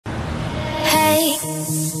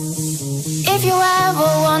If you ever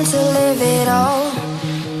want to live it all,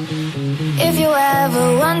 if you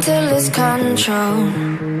ever want to lose control,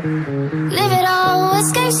 live it all,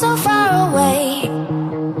 escape so far away.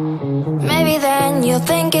 Maybe then you'll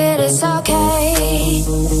think it is okay.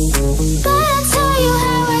 But I'll tell you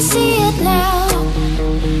how I see it now.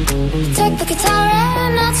 Take the guitar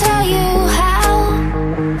and I'll tell you how.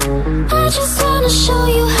 I just wanna show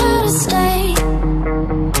you how to stay.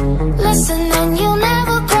 Listen and you'll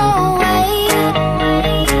never go away.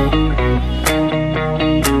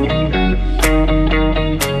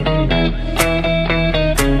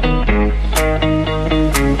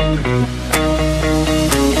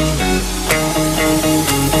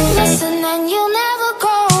 Listen and you'll never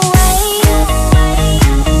go away.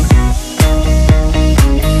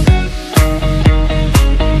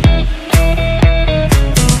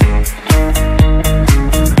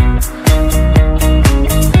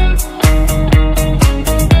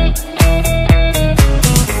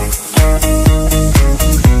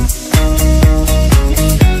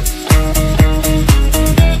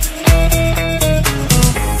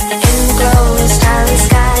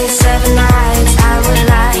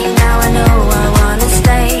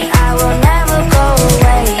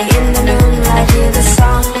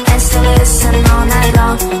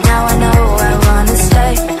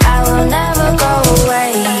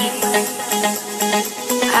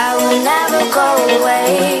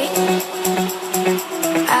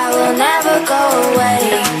 I will never go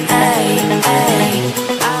away.